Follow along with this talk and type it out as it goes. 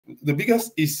the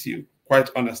biggest issue, quite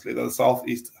honestly, that the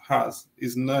Southeast has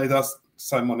is neither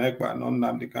Simon Ekpa nor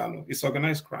Nnamdi Kanu. It's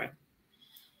organized crime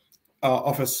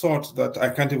of a sort that I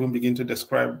can't even begin to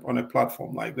describe on a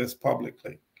platform like this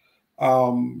publicly.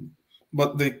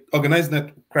 But the organized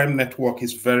crime network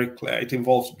is very clear. It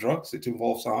involves drugs, it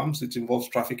involves arms, it involves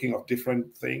trafficking of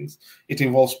different things. It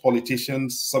involves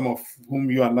politicians, some of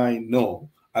whom you and I know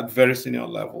at very senior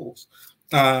levels.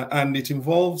 And it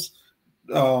involves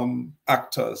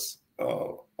actors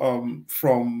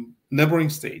from neighboring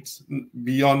states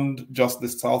beyond just the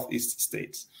Southeast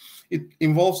states. It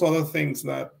involves other things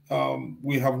that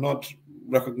we have not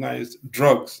recognized,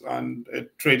 drugs and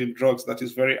trade in drugs that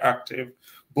is very active,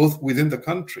 both within the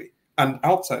country and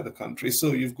outside the country. So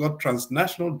you've got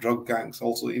transnational drug gangs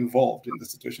also involved in the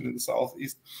situation in the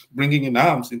Southeast, bringing in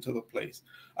arms into the place.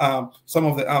 Some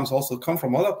of the arms also come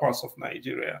from other parts of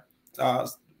Nigeria,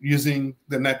 using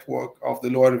the network of the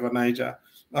Lower River Niger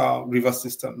river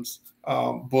systems,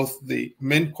 both the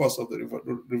main course of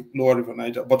the Lower River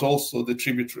Niger, but also the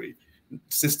tributary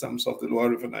systems of the Lower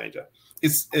River Niger.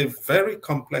 It's a very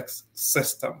complex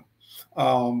system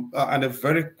and a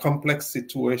very complex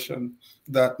situation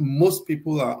that most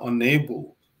people are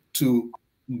unable to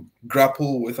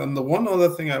grapple with. And the one other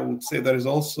thing I would say, there is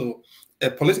also a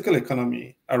political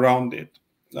economy around it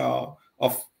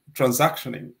of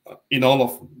transactioning in all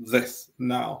of this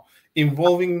now,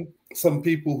 involving some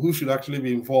people who should actually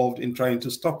be involved in trying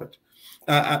to stop it.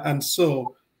 And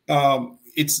so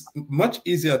it's much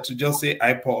easier to just say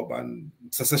IPOB and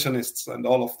secessionists and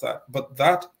all of that, but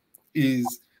that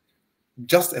is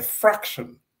just a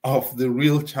fraction of the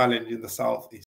real challenge in the Southeast.